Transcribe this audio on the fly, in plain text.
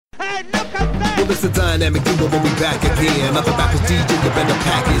Well, it's a dynamic duo when we back again. Nothing back with DJ, you better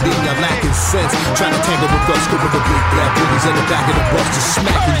pack it in. You're lacking sense. Trying to tangle with us, scoop of the big black bullies in the back of the bus, just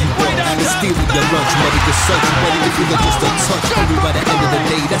smacking you up and stealing your lunch money. Your search, you ready to feel it just a touch. Only by the end of the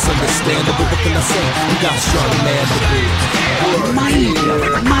day, that's understandable. What can I say? You got a strong man to be.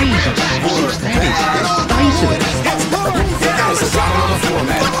 Amazing. That is status. It's a dollar on the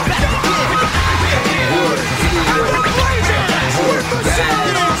format.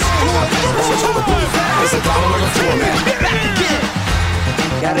 It's a dollar on the format.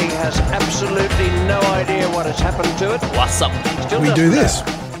 Gary has absolutely no idea what has happened to it. What's up? We do this.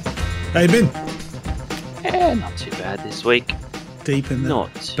 How you been? Yeah, not too bad this week. Deep in the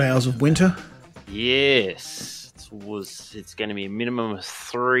bowels of winter? Yes. It's going to be a minimum of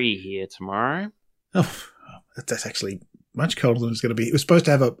 3 here tomorrow. Oh, that's actually much colder than it's going to be. It was supposed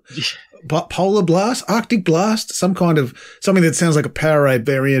to have a polar blast, Arctic blast, something that sounds like a Powerade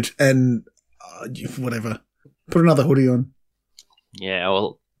variant, and whatever. Put another hoodie on. Yeah,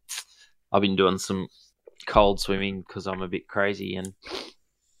 well, I've been doing some cold swimming because I'm a bit crazy, and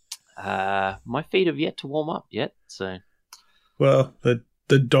my feet have yet to warm up yet. So, well, the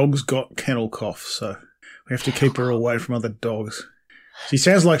dog's got kennel cough, so we have to keep her away from other dogs. She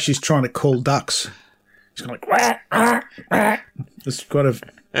sounds like she's trying to call ducks. She's kind of like, wah, wah, wah. It's kind of...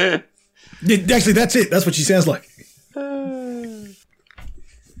 Actually, that's it. That's what she sounds like.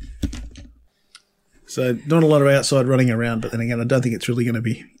 So, not a lot of outside running around, but then again, I don't think it's really going to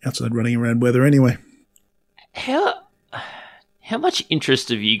be outside running around weather anyway. How much interest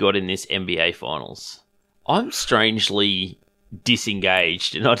have you got in this NBA Finals? I'm strangely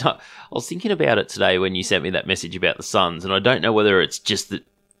disengaged, and I was thinking about it today when you sent me that message about the Suns, and I don't know whether it's just that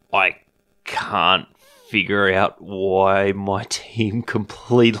I can't figure out why my team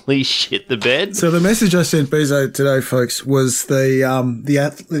completely shit the bed. So the message I sent Bezo today, folks, was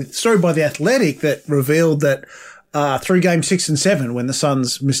the story by The Athletic that revealed that through Game 6 and 7, when the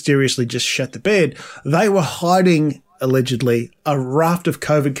Suns mysteriously just shut the bed, they were hiding, allegedly, a raft of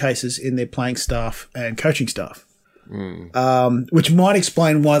COVID cases in their playing staff and coaching staff. Which might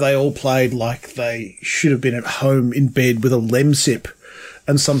explain why they all played like they should have been at home in bed with a Lemsip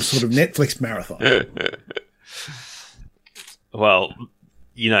and some sort of Netflix marathon. Well,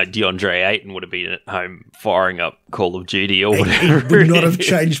 DeAndre Ayton would have been at home firing up Call of Duty or whatever. He would not have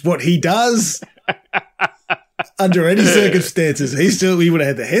changed what he does under any circumstances. He would have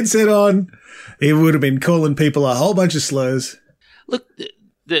had the headset on. He would have been calling people a whole bunch of slurs. Look,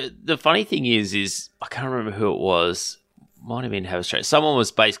 the funny thing is I can't remember who it was. Might have been Havastray. Someone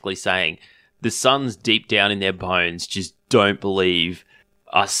was basically saying the Suns deep down in their bones just don't believe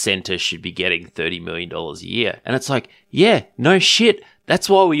a centre should be getting $30 million a year. And it's like, yeah, no shit. That's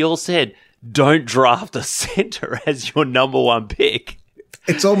why we all said, don't draft a centre as your number one pick.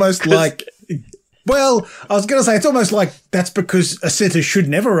 It's almost like, well, I was going to say, it's almost like that's because a centre should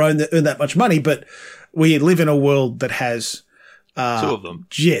never earn that much money, but we live in a world that has... 2 of them.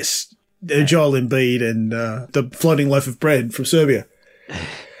 Yes, Joel Embiid and the floating loaf of bread from Serbia.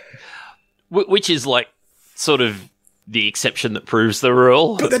 Which is like sort of the exception that proves the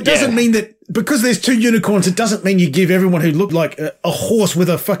rule. But that doesn't mean that because there's 2 unicorns, it doesn't mean you give everyone who looked like a horse with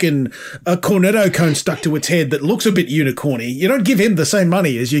a Cornetto cone stuck to its head that looks a bit unicorny. You don't give him the same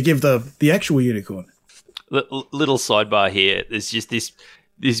money as you give the actual unicorn. Little sidebar here. There's just this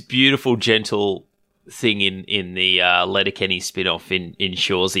beautiful, gentle thing in the Letterkenny spin-off in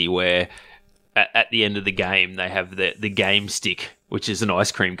Shawsey where at the end of the game they have the game stick, which is an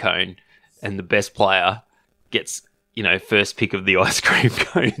ice cream cone, and the best player gets first pick of the ice cream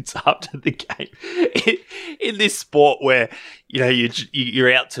cones up to the game. In this sport where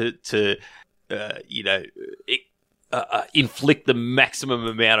you're out to inflict the maximum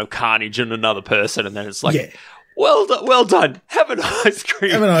amount of carnage on another person, and then it's like, yeah. Well done. Have an ice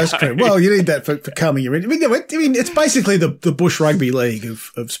cream. Have an ice cream. Well, you need that for calming your... I mean, it's basically the Bush Rugby League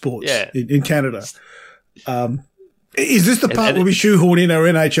of sports in Canada. Is this the part where we shoehorn in our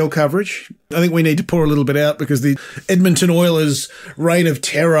NHL coverage? I think we need to pour a little bit out because the Edmonton Oilers' reign of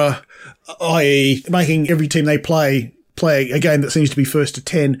terror, i.e. making every team they play a game that seems to be first to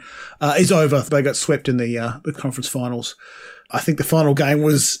 10, is over. They got swept in the conference finals. I think the final game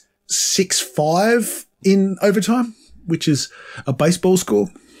was 6-5 in overtime, which is a baseball score.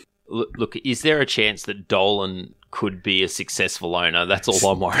 Look, is there a chance that Dolan could be a successful owner? That's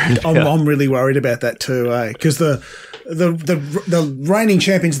all I'm worried about. I'm really worried about that too, because the reigning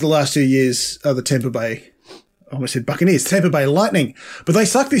champions of the last 2 years are the Tampa Bay, I almost said Buccaneers, Tampa Bay Lightning, but they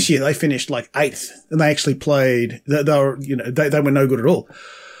sucked this year. They finished like 8th, and they actually played. They were no good at all.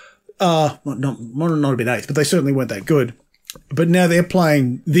 Not a bit 8th, but they certainly weren't that good. But now they're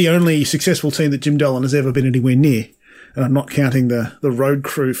playing the only successful team that Jim Dolan has ever been anywhere near. And I'm not counting the road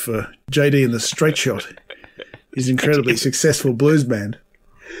crew for JD and the Straight Shot. His incredibly successful blues band.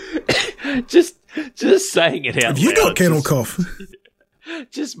 Just saying it out Have you got kennel cough?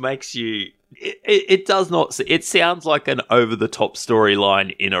 Just makes you... It does not... It sounds like an over-the-top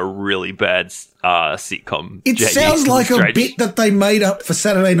storyline in a really bad sitcom. It sounds like a bit that they made up for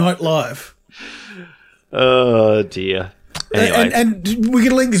Saturday Night Live. Oh, dear. Anyway. And we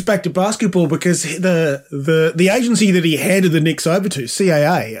can link this back to basketball because the agency that he handed the Knicks over to,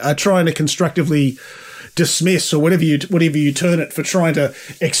 CAA, are trying to constructively dismiss, or whatever you turn it, for trying to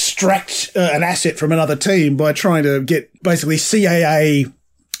extract an asset from another team by trying to get basically CAA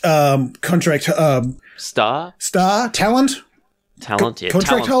contract Star talent. Talent, yeah. Contract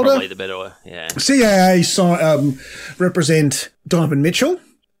Talent's holder. Probably the better way. Yeah. CAA represent Donovan Mitchell.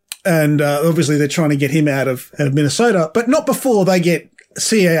 And obviously they're trying to get him out of Minnesota, but not before they get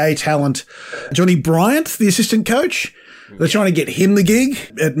CAA talent Johnny Bryant, the assistant coach. They're trying to get him the gig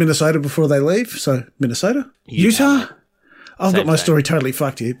at Minnesota before they leave. So Minnesota? Utah? I've got my story totally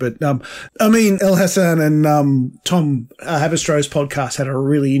fucked here. But, Amin El Hassan and Tom Haverstro's podcast had a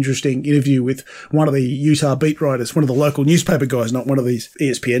really interesting interview with one of the Utah beat writers, one of the local newspaper guys, not one of these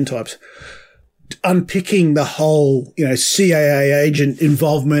ESPN types, unpicking the whole, CAA agent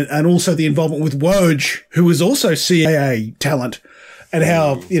involvement and also the involvement with Woj, who was also CAA talent, and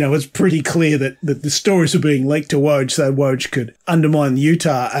how, it's pretty clear that the stories were being leaked to Woj so Woj could undermine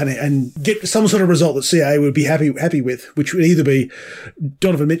Utah and get some sort of result that CAA would be happy with, which would either be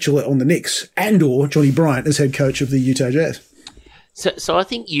Donovan Mitchell on the Knicks and or Johnny Bryant as head coach of the Utah Jazz. So I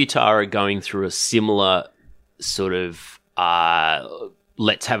think Utah are going through a similar sort of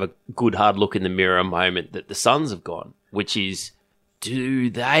let's have a good hard look in the mirror moment that the Suns have gone, which is, do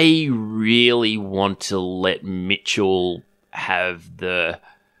they really want to let Mitchell have the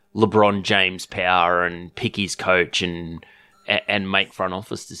LeBron James power and pick his coach and make front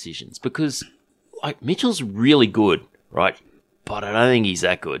office decisions? Because Mitchell's really good, right? But I don't think he's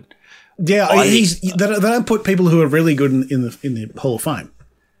that good. Yeah, they don't put people who are really good in the Hall of Fame.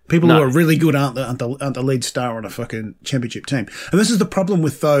 People who are really good aren't the lead star on a fucking championship team. And this is the problem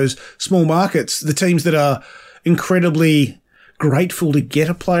with those small markets, the teams that are incredibly grateful to get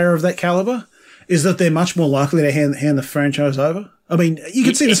a player of that caliber, is that they're much more likely to hand the franchise over. I mean, you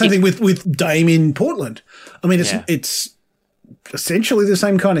can see the same thing with Dame in Portland. I mean, it's essentially the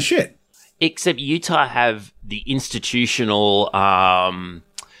same kind of shit. Except Utah have the institutional,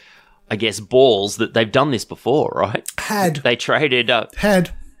 balls that they've done this before, right? They traded up.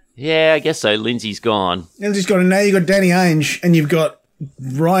 Yeah, I guess so. Lindsay's gone. Lindsay's gone, and now you've got Danny Ainge, and you've got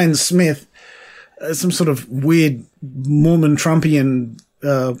Ryan Smith, some sort of weird Mormon Trumpian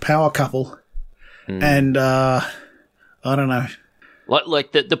power couple. And I don't know.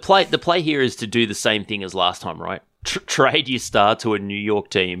 Like the play here is to do the same thing as last time, right? Trade your star to a New York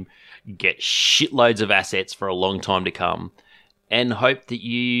team, get shitloads of assets for a long time to come, and hope that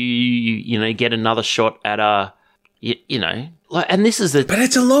you get another shot at and this is But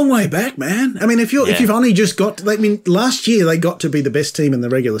it's a long way back, man. I mean, if you've only just got, last year they got to be the best team in the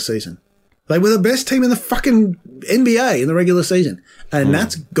regular season. They were the best team in the fucking NBA in the regular season, and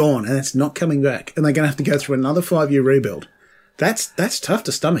that's gone, and it's not coming back, and they're going to have to go through another 5-year rebuild. That's tough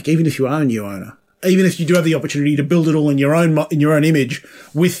to stomach, even if you are a new owner, even if you do have the opportunity to build it all in your own image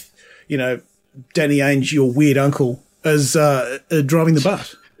with, Danny Ainge, your weird uncle, as driving the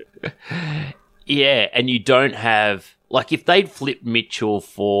bus. Yeah, and you don't have... if they'd flipped Mitchell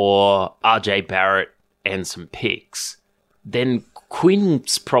for RJ Barrett and some picks, then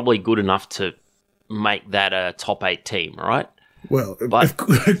Quinn's probably good enough to make that a top 8 team, right? Well,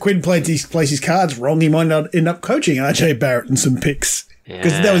 if Quinn plays his cards wrong, he might not end up coaching RJ Barrett and some picks.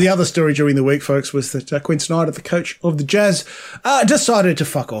 Because that was the other story during the week, folks, was that Quinn Snyder, the coach of the Jazz, decided to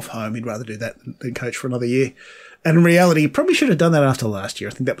fuck off home. He'd rather do that than coach for another year. And in reality, he probably should have done that after last year.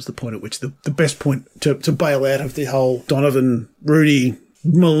 I think that was the point at which the best point to bail out of the whole Donovan, Rudy,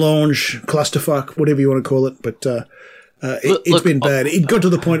 melange, clusterfuck, whatever you want to call it. But it's been bad. It got to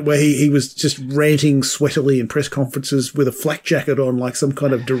the point where he was just ranting sweatily in press conferences with a flak jacket on like some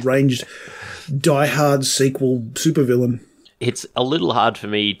kind of deranged Die Hard sequel supervillain. It's a little hard for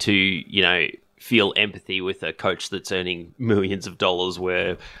me to, feel empathy with a coach that's earning millions of dollars,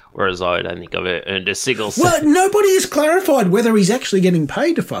 whereas I don't think I've earned a single cent. Well, nobody has clarified whether he's actually getting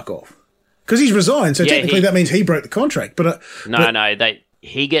paid to fuck off. Because he's resigned, so technically that means he broke the contract. But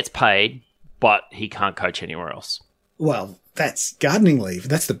he gets paid, but he can't coach anywhere else. Well, that's gardening leave.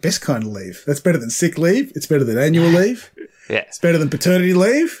 That's the best kind of leave. That's better than sick leave. It's better than annual leave. Yeah. It's better than paternity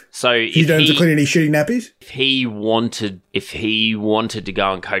leave. So you don't have to clean any shitty nappies. If he wanted to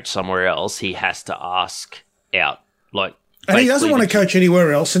go and coach somewhere else, he has to ask out. Like, and he doesn't want to coach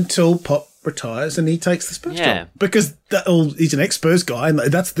anywhere else until Pop retires and he takes the Spurs job. Because he's an ex-Spurs guy and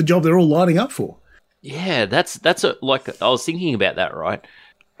that's the job they're all lining up for. Yeah, that's like I was thinking about that, right?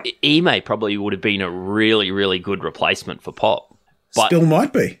 Ime probably would have been a really, really good replacement for Pop. But still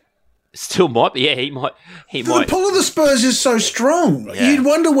might be. Yeah, he might. The pull of the Spurs is so strong. Yeah. You'd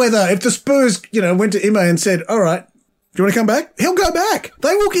wonder whether if the Spurs, went to Ime and said, all right, do you want to come back? He'll go back.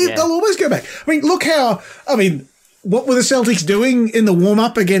 They'll always go back. I mean, look what were the Celtics doing in the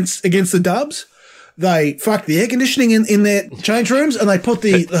warm-up against the Dubs? They fucked the air conditioning in their change rooms and they put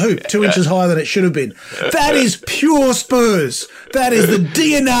the hoop 2 inches higher than it should have been. That is pure Spurs. That is the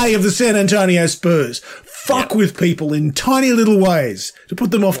DNA of the San Antonio Spurs. Fuck with people in tiny little ways to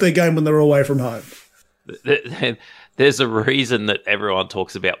put them off their game when they're away from home. There's a reason that everyone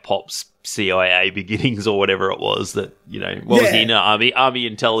talks about Pop's CIA beginnings or whatever it was that, was he in Army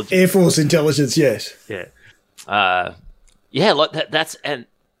intelligence? Air Force intelligence, yes. Yeah. Like that's, and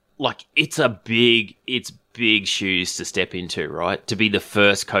like, it's big shoes to step into, right? To be the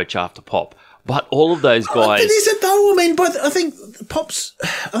first coach after Pop. But all of those guys. Is it though? I mean, but I think Pop's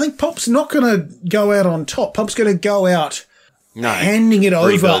not going to go out on top. Pop's going to go out handing it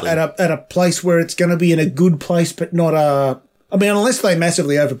over at a place where it's going to be in a good place, but not unless they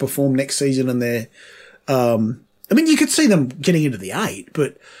massively overperform next season and they're, you could see them getting into the 8,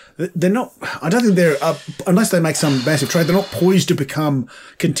 but they're not. I don't think they're unless they make some massive trade. They're not poised to become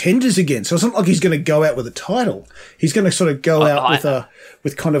contenders again. So it's not like he's going to go out with a title. He's going to sort of go out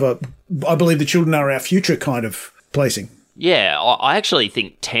with kind of a. I believe the children are our future kind of placing. Yeah, I actually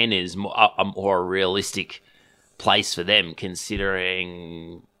think 10 is a more realistic place for them,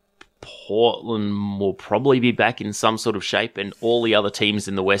 considering Portland will probably be back in some sort of shape, and all the other teams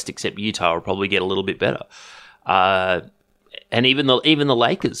in the West except Utah will probably get a little bit better. And even the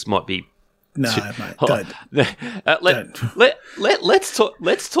Lakers might be. No, mate, don't. Let's talk.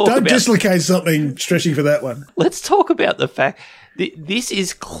 Don't dislocate something stretching for that one. Let's talk about the fact this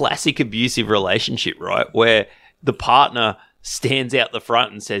is classic abusive relationship, right? Where the partner stands out the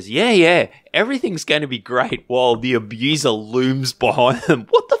front and says, "Yeah, everything's going to be great," while the abuser looms behind them.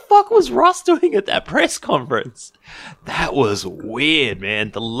 What the fuck was Russ doing at that press conference? That was weird,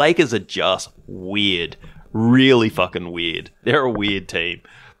 man. The Lakers are just weird. Really fucking weird. They're a weird team.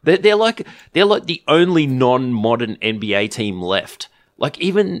 They're like the only non-modern NBA team left. Like,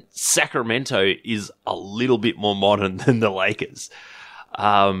 even Sacramento is a little bit more modern than the Lakers.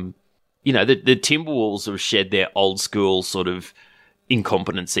 The Timberwolves have shed their old school sort of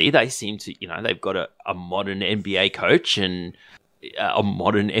incompetency. They seem to, they've got a modern NBA coach and a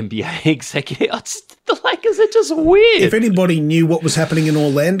modern NBA executive. The Lakers are just weird. If anybody knew what was happening in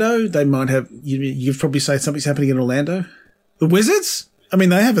Orlando, they might have. You'd probably say something's happening in Orlando. The Wizards? I mean,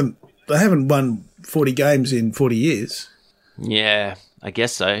 they haven't won 40 games in 40 years. Yeah, I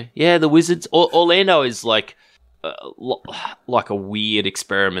guess so. Yeah, the Wizards. Orlando is like a weird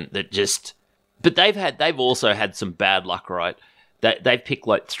experiment that just. But they've also had some bad luck, right? They've picked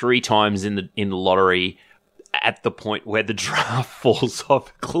like 3 times in the lottery at the point where the draft falls off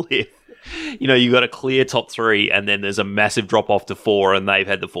a cliff. You got a clear top 3 and then there's a massive drop off to 4 and they've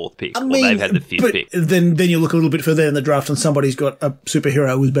had the 4th pick or they've had the 5th pick. Then you look a little bit further in the draft and somebody's got a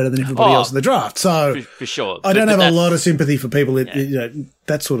superhero who's better than everybody else in the draft. So for sure. I don't have a lot of sympathy for people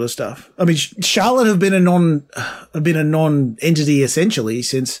that sort of stuff. I mean, Charlotte have been a non-entity essentially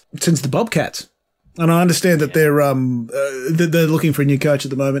since the Bobcats. And I understand that they're looking for a new coach at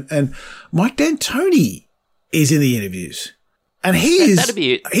the moment, and Mike D'Antoni is in the interviews. And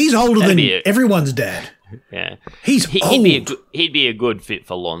he's older than everyone's dad. Yeah. He'd be a good fit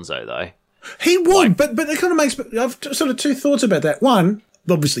for Lonzo, though. He would, but it kind of makes. I've sort of 2 thoughts about that. One,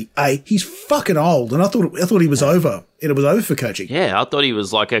 obviously, he's fucking old, and I thought he was over. It was over for coaching. Yeah, I thought he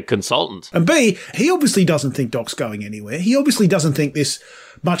was like a consultant. And B, he obviously doesn't think Doc's going anywhere. He obviously doesn't think this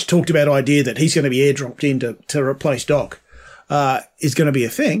much talked about idea that he's going to be airdropped in to replace Doc is going to be a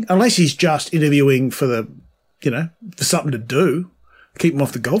thing, unless he's just interviewing for for something to do, keep him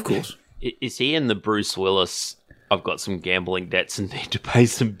off the golf course. Is he in the Bruce Willis, I've got some gambling debts and need to pay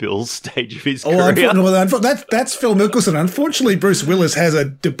some bills stage of his career? That's Phil Mickelson. Unfortunately, Bruce Willis has a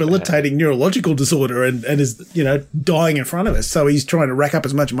debilitating neurological disorder and is, dying in front of us. So he's trying to rack up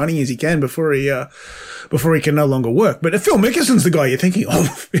as much money as he can before he can no longer work. But Phil Mickelson's the guy you're thinking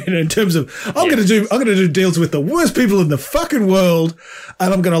of, in terms of, I'm going to do deals with the worst people in the fucking world,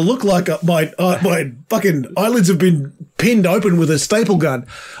 and I'm going to look like my fucking eyelids have been pinned open with a staple gun,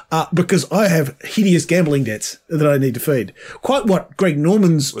 because I have hideous gambling debts. that I need to feed. Quite what Greg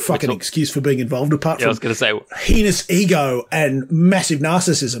Norman's fucking excuse for being involved, apart from I was going to say heinous ego and massive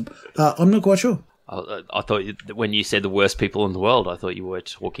narcissism. I'm not quite sure. I thought when you said the worst people in the world, I thought you were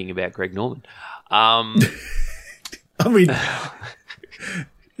talking about Greg Norman. I mean,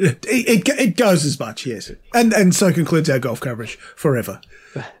 it goes as much, yes. And so concludes our golf coverage forever.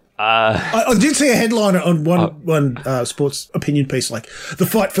 I did see a headline on one sports opinion piece, like, the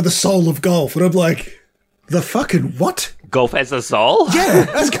fight for the soul of golf. And I'm like, the fucking what? Golf has a soul? Yeah,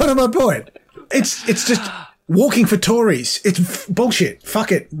 that's kind of my point. It's just walking for Tories. It's bullshit.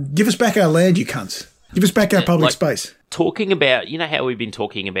 Fuck it. Give us back our land, you cunts. Give us back our public space. Talking about, you know how we've been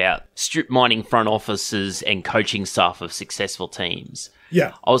talking about strip mining front offices and coaching staff of successful teams?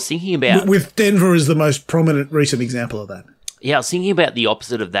 Yeah. I was thinking about... With Denver as the most prominent recent example of that. Yeah, I was thinking about the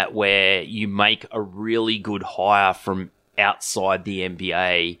opposite of that, where you make a really good hire from outside the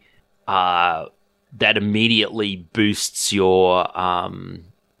NBA that immediately boosts your...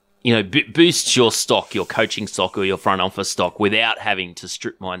 boosts your stock, your coaching stock or your front office stock without having to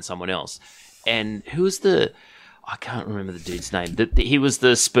strip mine someone else. And who was I can't remember the dude's name. He was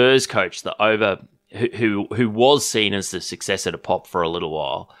the Spurs coach, who was seen as the successor to Pop for a little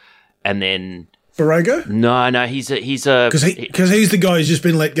while, and then Borrego? No, he's a because he's the guy who's just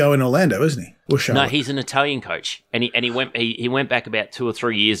been let go in Orlando, isn't he? No, he's an Italian coach, and he went back about 2 or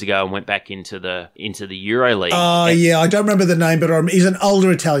 3 years ago and went back into the EuroLeague. Oh yeah, I don't remember the name, but he's an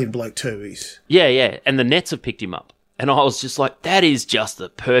older Italian bloke too. Yeah, and the Nets have picked him up. And I was just like, that is just the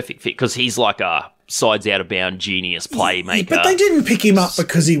perfect fit, because he's like a sides out of bound genius playmaker. But they didn't pick him up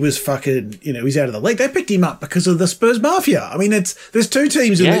because he was fucking, he's out of the league. They picked him up because of the Spurs Mafia. I mean, there's two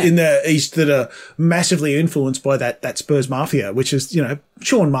teams in the East that are massively influenced by that Spurs Mafia, which is,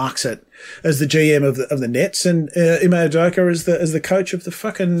 Sean Marks as the GM of the Nets, and Ime Udoka as the coach of the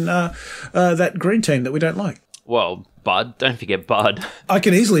fucking that green team that we don't like. Well, Bud. Don't forget Bud. I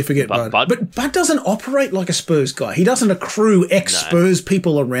can easily forget Bud. But Bud doesn't operate like a Spurs guy. He doesn't accrue ex-Spurs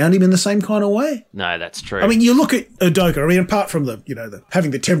people around him in the same kind of way. No, that's true. I mean, you look at Udoka. I mean, apart from the having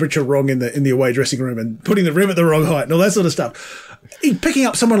the temperature wrong in the away dressing room and putting the rim at the wrong height and all that sort of stuff, picking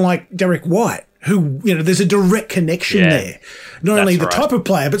up someone like Derek White, who, there's a direct connection there. Not only the type of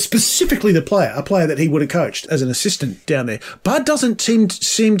player, but specifically a player that he would have coached as an assistant down there. Bud doesn't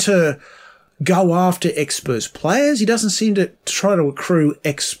seem to go after ex-Spurs players. He doesn't seem to try to accrue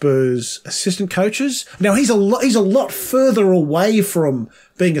ex-Spurs assistant coaches. Now, he's a lot further away from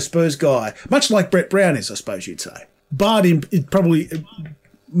being a Spurs guy, much like Brett Brown is, I suppose you'd say. Bud is probably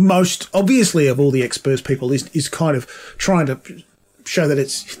most obviously of all the ex-Spurs people is kind of trying to show that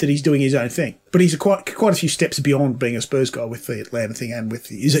he's doing his own thing. But he's quite a few steps beyond being a Spurs guy with the Atlanta thing and with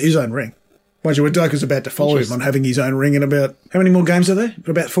his own ring. Mind you, Udoka's about to follow him on having his own ring in about... How many more games are there?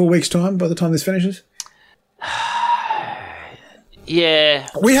 About 4 weeks' time by the time this finishes? Yeah.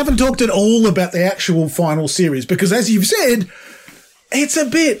 We haven't talked at all about the actual final series because, as you've said, it's a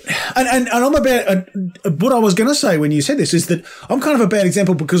bit... And I'm about... what I was going to say when you said this is that I'm kind of a bad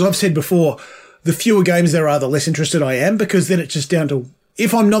example because I've said before, the fewer games there are, the less interested I am, because then it's just down to...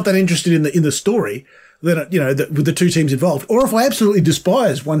 If I'm not that interested in the story... Then, with the two teams involved, or if I absolutely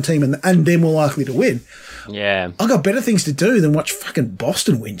despise one team and they're more likely to win, I got better things to do than watch fucking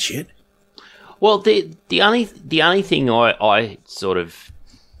Boston win shit. Well, the only thing I sort of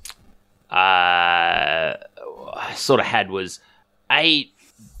had was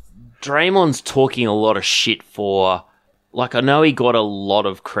Draymond's talking a lot of shit for. Like, I know he got a lot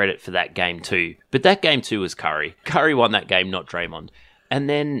of credit for that game too, but that game too was Curry. Curry won that game, not Draymond. And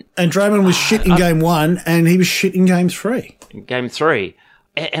Draymond was shit in game 1 and he was shit in game 3. Game 3.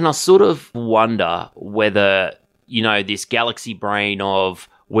 And I sort of wonder whether, this galaxy brain of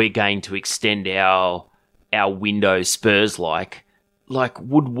we're going to extend our window Spurs-like,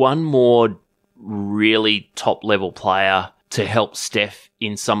 would one more really top-level player to help Steph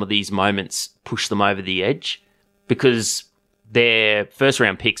in some of these moments push them over the edge? Because their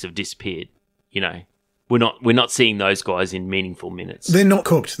first-round picks have disappeared, We're not seeing those guys in meaningful minutes. They're not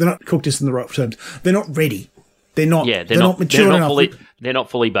cooked. They're not cooked just in the right terms. They're not ready. They're not mature enough. They're not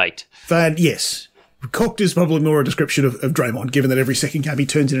fully baked. Yes. Cooked is probably more a description of Draymond, given that every second game he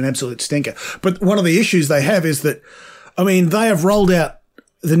turns in an absolute stinker. But one of the issues they have is that, they have rolled out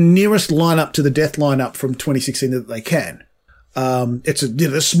the nearest lineup to the death lineup from 2016 that they can. It's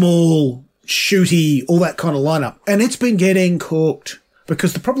a small, shooty, all that kind of lineup. And it's been getting cooked.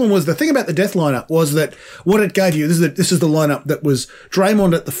 Because the problem was, the thing about the death lineup was that what it gave you, this is the lineup that was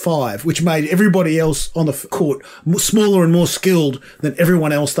Draymond at the 5, which made everybody else on the court smaller and more skilled than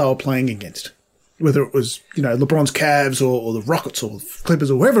everyone else they were playing against. Whether it was, LeBron's Cavs or the Rockets or the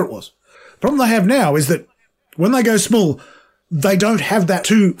Clippers or whoever it was. The problem they have now is that When they go small, they don't have that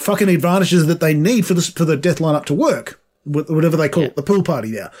two fucking advantages that they need for the death lineup to work, whatever they call it, the pool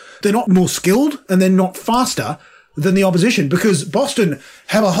party now. They're not more skilled and they're not faster than the opposition because Boston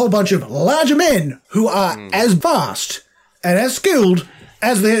have a whole bunch of larger men who are as fast and as skilled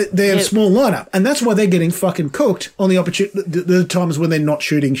as their small lineup. And that's why they're getting fucking cooked on the times when they're not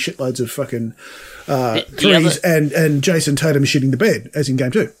shooting shitloads of fucking threes and Jason Tatum shitting the bed, as in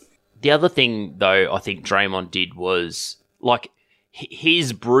game 2. The other thing, though, I think Draymond did was, like,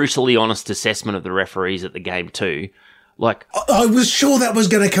 his brutally honest assessment of the referees at the game 2. Like, I was sure that was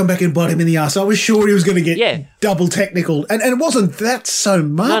going to come back and bite him in the ass. I was sure he was going to get double technical. And it wasn't that so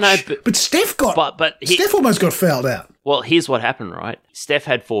much. No, but Steph Steph almost got fouled out. Well, here's what happened, right? Steph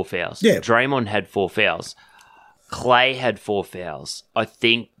had 4 fouls. Yeah. Draymond had 4 fouls. Clay had 4 fouls. I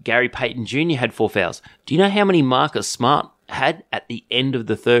think Gary Payton Jr. had 4 fouls. Do you know how many Marcus Smart had at the end of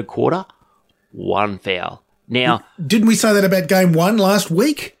the third quarter? 1 foul. Now, didn't we say that about game 1 last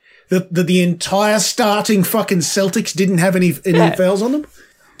week? That the entire starting fucking Celtics didn't have any fouls on them?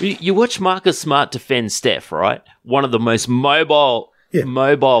 You watch Marcus Smart defend Steph, right? One of the most mobile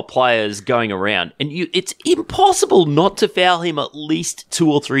players going around. And it's impossible not to foul him at least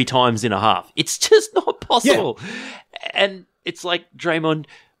 2 or 3 times in a half. It's just not possible. Yeah. And it's like, Draymond,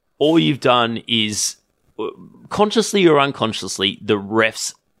 all you've done is, consciously or unconsciously, the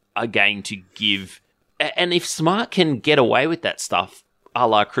refs are going to give... And if Smart can get away with that stuff, a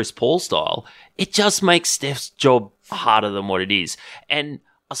la Chris Paul style, it just makes Steph's job harder than what it is. And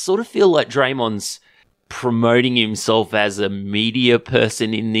I sort of feel like Draymond's promoting himself as a media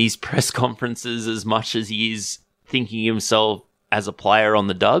person in these press conferences as much as he is thinking himself as a player on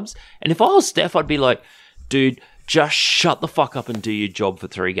the Dubs. And if I was Steph, I'd be like, dude, just shut the fuck up and do your job for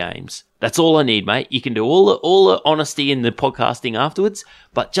 3 games. That's all I need, mate. You can do all the honesty in the podcasting afterwards,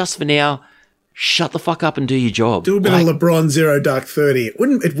 but just for now, shut the fuck up and do your job. Do a bit of LeBron 0 dark 30.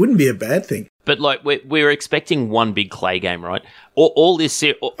 It wouldn't be a bad thing. But like we're expecting one big Clay game, right? All this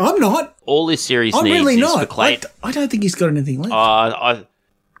I'm not. All this series I'm needs really is not. for Clay. I don't think he's got anything left.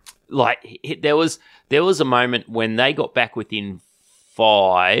 There was a moment when they got back within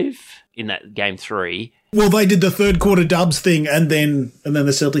 5 in that game 3. Well, they did the third quarter Dubs thing, and then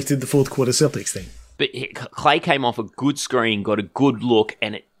the Celtics did the fourth quarter Celtics thing. But Clay came off a good screen, got a good look,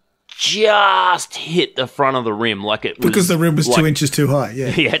 and it just hit the front of the rim like it was, because the rim was 2 inches too high.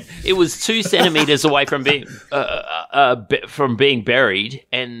 Yeah, it was 2 centimeters away from being buried,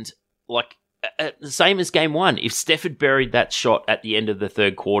 and like the same as game 1. If Steph had buried that shot at the end of the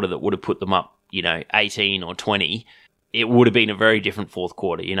third quarter, that would have put them up, 18 or 20. It would have been a very different fourth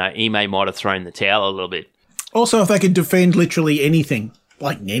quarter. Ime might have thrown the towel a little bit. Also, if they could defend literally anything.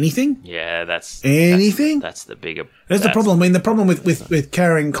 Like anything? Yeah, that's... Anything? That's the bigger... That's the problem. I mean, the problem with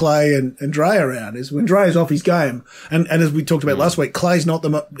carrying Clay and Dre around is when Dre's off his game, and as we talked about last week, Clay's not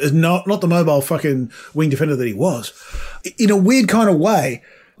the mobile fucking wing defender that he was. In a weird kind of way,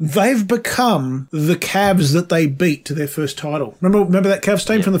 they've become the Cavs that they beat to their first title. Remember that Cavs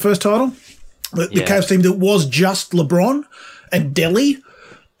team from the first title? The Cavs team that was just LeBron and Delly?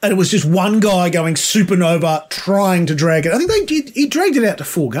 And it was just one guy going supernova trying to drag it. I think he dragged it out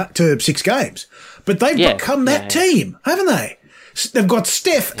to 6 games. But they've become that team, haven't they? They've got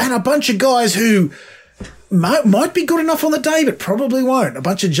Steph and a bunch of guys who might be good enough on the day, but probably won't. A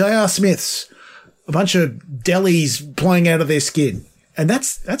bunch of J.R. Smiths, a bunch of Dellies playing out of their skin. And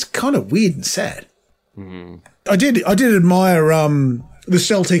that's kind of weird and sad. Mm-hmm. I did admire the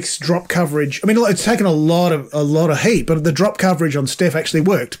Celtics drop coverage. I mean, it's taken a lot of heat, but the drop coverage on Steph actually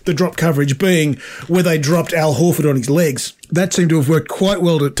worked. The drop coverage being where they dropped Al Horford on his legs. That seemed to have worked quite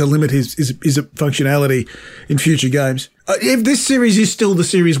well to limit his functionality in future games. If this series is still the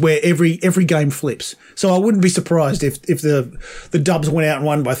series where every game flips, so I wouldn't be surprised if the Dubs went out and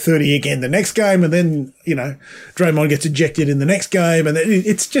won by 30 again the next game, and then Draymond gets ejected in the next game, and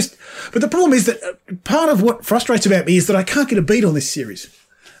it's just. But the problem is that part of what frustrates about me is that I can't get a beat on this series.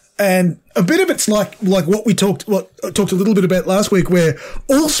 And a bit of it's like what I talked a little bit about last week, where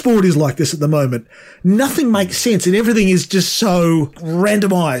all sport is like this at the moment. Nothing makes sense, and everything is just so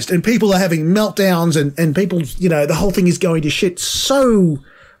randomized, and people are having meltdowns, and people, the whole thing is going to shit so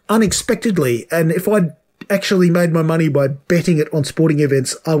unexpectedly. And if I'd actually made my money by betting it on sporting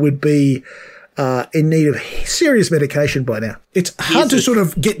events, I would be in need of serious medication by now. It's hard to sort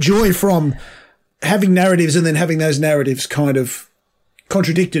of get joy from having narratives and then having those narratives kind of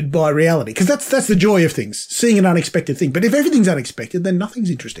contradicted by reality, because that's the joy of things, seeing an unexpected thing. But if everything's unexpected, then nothing's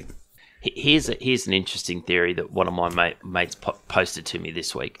interesting. Here's an interesting theory that one of my mates posted to me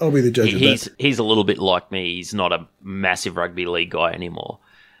this week. I'll be the judge of that. He's a little bit like me. He's not a massive rugby league guy anymore.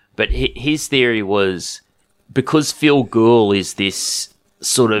 But his theory was because Phil Gould is this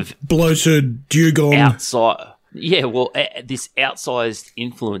sort of bloated dugong outside. Yeah, well, this outsized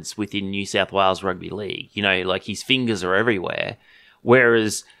influence within New South Wales Rugby League. You know, like his fingers are everywhere.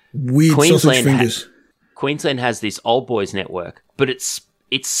 Whereas weird sausage fingers. Queensland has this old boys network, but it's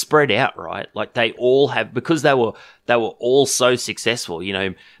spread out, right? Like they all have, because they were all so successful. You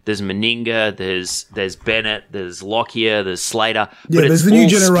know, there's Meninga, there's Bennett, there's Lockyer, there's Slater. Yeah, there's the new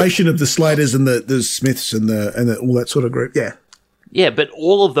generation of the Slaters and the Smiths and all that sort of group. Yeah, yeah, but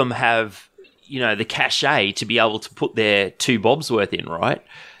all of them have, you know, the cachet to be able to put their 2 bobs worth in, right?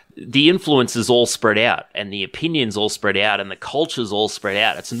 The influence is all spread out and the opinions all spread out and the culture's all spread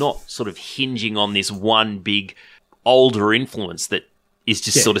out. It's not sort of hinging on this one big older influence that is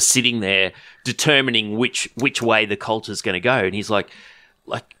just sort of sitting there determining which way the culture's going to go. And he's like,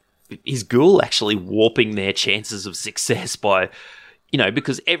 is Gould actually warping their chances of success by, you know,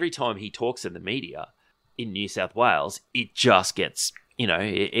 because every time he talks in the media in New South Wales, it just gets, you know,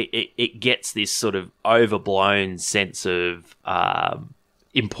 it gets this sort of overblown sense of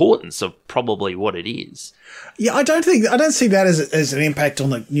importance of probably what it is. Yeah, I don't see that as an impact on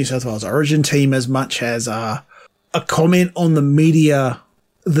the New South Wales Origin team as much as a comment on the media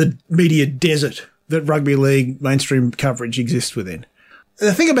desert that rugby league mainstream coverage exists within.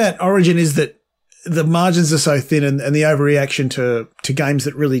 The thing about Origin is that the margins are so thin and the overreaction to games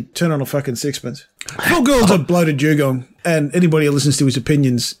that really turn on a fucking sixpence. Phil Gould's a bloated dugong, and anybody who listens to his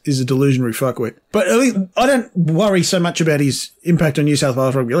opinions is a delusionary fuckwit. But I don't worry so much about his impact on New South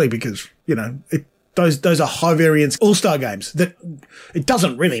Wales Rugby League because, you know, those are high variance all-star games that it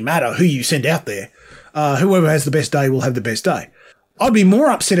doesn't really matter who you send out there. Whoever has the best day will have the best day. I'd be more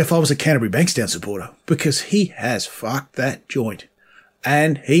upset if I was a Canterbury Bankstown supporter because he has fucked that joint.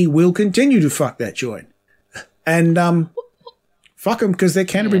 And he will continue to fuck that joint. And fuck them because they're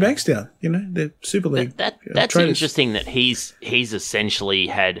Canterbury Bankstown. You know, they're Super League. That's interesting that he's essentially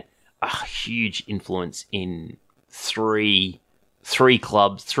had a huge influence in three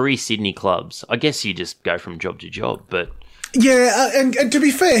clubs, 3 Sydney clubs. I guess you just go from job to job, but... Yeah, and to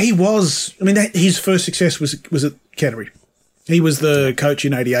be fair, he was... I mean, his first success was at Canterbury. He was the coach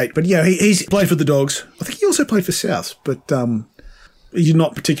in 88. But, yeah, he's played for the Dogs. I think he also played for South, but he's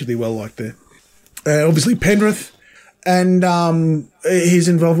not particularly well liked there. Obviously, Penrith and his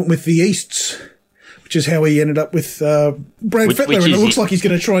involvement with the Easts, which is how he ended up with Brad Fittler. And it looks like he's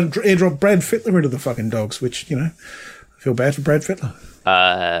going to try and airdrop Brad Fittler into the fucking Dogs, which, you know, I feel bad for Brad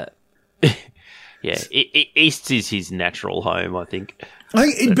Fittler. Yeah, East is his natural home, I think. I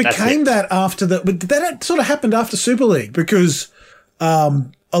think it became that after but that sort of happened after Super League because a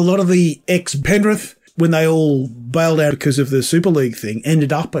lot of the ex-Penrith, when they all bailed out because of the Super League thing,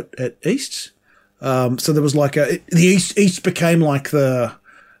 ended up at Easts. So there was like the East became like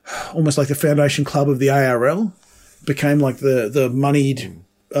almost like the foundation club of the ARL, became like the moneyed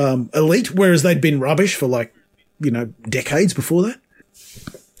elite, whereas they'd been rubbish for like, you know, decades before that.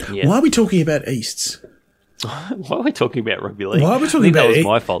 Yeah. Why are we talking about Easts? Why are we talking about rugby league? Why are we talking about that was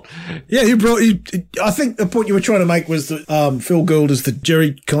my fault. Yeah, I think the point you were trying to make was that Phil Gould is the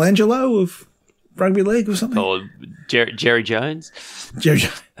Jerry Colangelo of rugby league or something. Or Jerry Jones. Jerry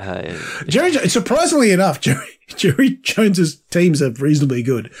Jones. Surprisingly enough, Jerry Jones's teams are reasonably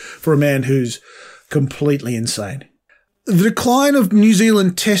good for a man who's completely insane. The decline of New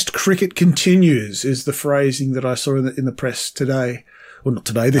Zealand Test cricket continues is the phrasing that I saw in the press today. Well, not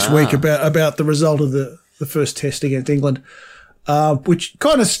today, this week, about the result of the first test against England, which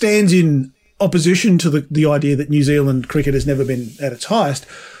kind of stands in opposition to the idea that New Zealand cricket has never been at its highest,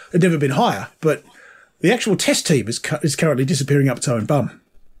 had never been higher. But the actual test team is currently disappearing up its own bum,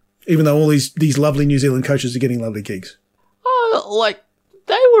 even though all these lovely New Zealand coaches are getting lovely gigs. Oh, like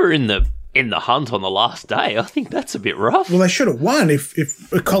they were in the hunt on the last day. I think that's a bit rough. Well, they should have won if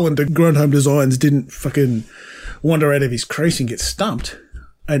Colin de Grandhome Designs didn't fucking wander out of his crease and get stumped.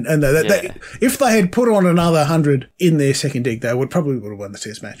 And if they had put on another 100 in their second dig, they would have won the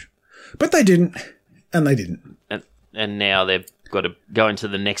test match. But they didn't, and they didn't. And now they've got to go into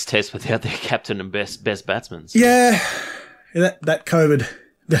the next test without their captain and best batsman. So. Yeah, that COVID.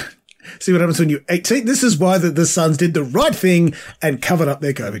 See what happens when you... See, this is why the Suns did the right thing and covered up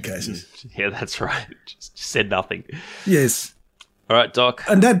their COVID cases. Yeah, that's right. Just said nothing. Yes. All right, Doc.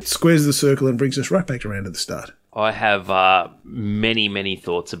 And that squares the circle and brings us right back around to the start. I have many, many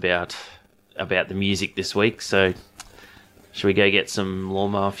thoughts about the music this week, so should we go get some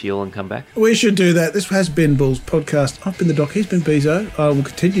lawnmower fuel and come back? We should do that. This has been Ball's podcast. I've been the Doc, he's been Bezo. I will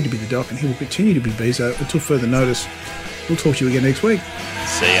continue to be the Doc, and he will continue to be Bezo until further notice. We'll talk to you again next week.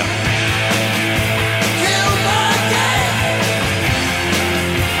 See ya.